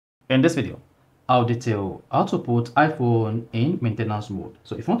In this video, I'll detail how to put iPhone in maintenance mode.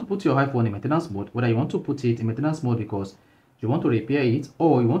 So if you want to put your iPhone in maintenance mode, whether you want to put it in maintenance mode because you want to repair it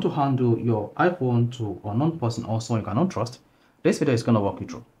or you want to handle your iPhone to an unknown person or someone you cannot trust, this video is going to walk you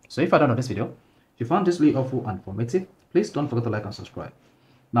through. So if I don't know this video, if you found this really helpful and informative, please don't forget to like and subscribe.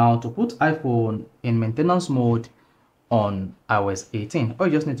 Now, to put iPhone in maintenance mode on iOS 18, all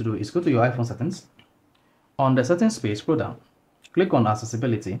you just need to do is go to your iPhone settings. On the settings page, scroll down, click on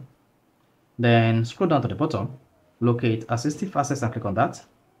accessibility, then scroll down to the bottom, locate assistive access and click on that.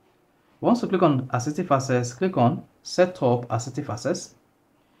 Once you click on assistive access, click on set up assistive access.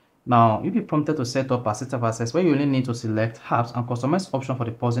 Now you'll be prompted to set up assistive access where you only need to select apps and customize option for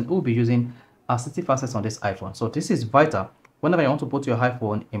the person who will be using assistive access on this iPhone. So this is vital whenever you want to put your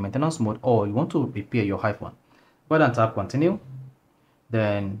iPhone in maintenance mode or you want to repair your iPhone. Go ahead and tap continue.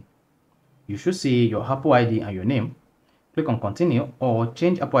 Then you should see your Apple ID and your name. Click on continue or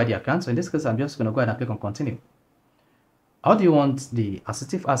change Apple ID account. So in this case, I'm just going to go ahead and click on continue. How do you want the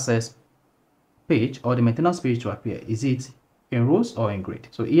assistive access page or the maintenance page to appear? Is it in rows or in grid?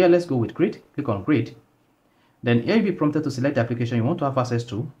 So here, let's go with grid. Click on grid. Then here you'll be prompted to select the application you want to have access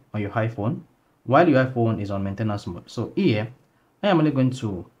to on your iPhone while your iPhone is on maintenance mode. So here, I am only going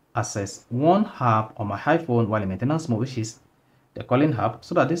to access one app on my iPhone while in maintenance mode, which is the calling app,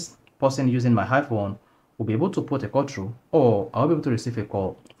 so that this person using my iPhone will be able to put a call through, or I'll be able to receive a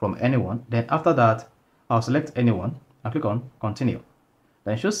call from anyone. Then after that, I'll select anyone and click on continue.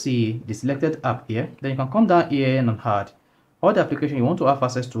 Then you should see the selected app here. Then you can come down here and add all the application you want to have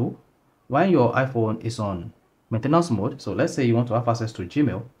access to when your iPhone is on maintenance mode. So let's say you want to have access to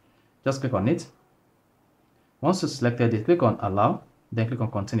Gmail. Just click on it. Once you selected it, click on allow, then click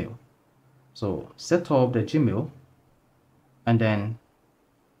on continue. So set up the Gmail and then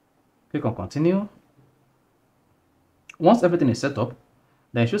click on continue. Once everything is set up,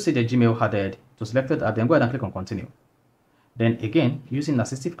 then you should see the Gmail added to selected app. Then go ahead and click on continue. Then again, using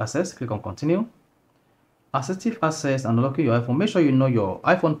assistive access, click on continue. Assistive access and unlocking your iPhone. Make sure you know your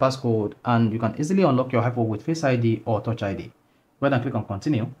iPhone passcode and you can easily unlock your iPhone with Face ID or Touch ID. Go ahead and click on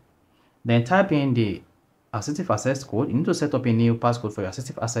continue. Then type in the assistive access code. You need to set up a new passcode for your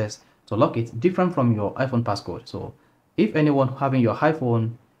assistive access to lock it different from your iPhone passcode. So if anyone having your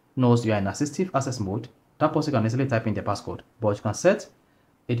iPhone knows you are in assistive access mode, that person can easily type in the passcode, but you can set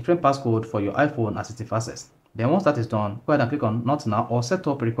a different passcode for your iPhone assistive access. Then once that is done, go ahead and click on not now or set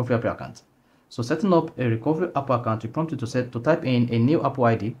up a recovery Apple account. So setting up a recovery Apple account will prompt you to type in a new Apple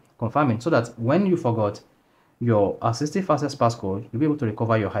ID, confirming, so that when you forgot your assistive access passcode, you'll be able to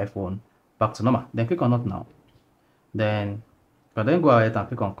recover your iPhone back to normal. Then click on not now. Then go ahead and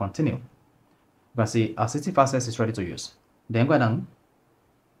click on continue. You can see assistive access is ready to use. Then go ahead and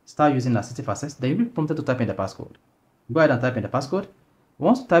start using assistive access. Then you'll be prompted to type in the passcode. Go ahead and type in the passcode.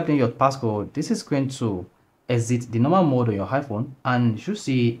 Once you type in your passcode, this is going to exit the normal mode on your iPhone and you should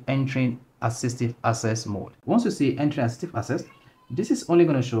see entering assistive access mode. Once you see entering assistive access, this is only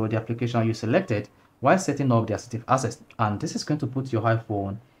going to show the application you selected while setting up the assistive access, and this is going to put your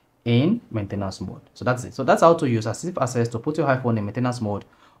iPhone in maintenance mode. So that's it. So that's how to use assistive access to put your iPhone in maintenance mode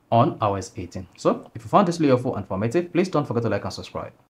on iOS 18. So if you found this really helpful and informative, please don't forget to like and subscribe.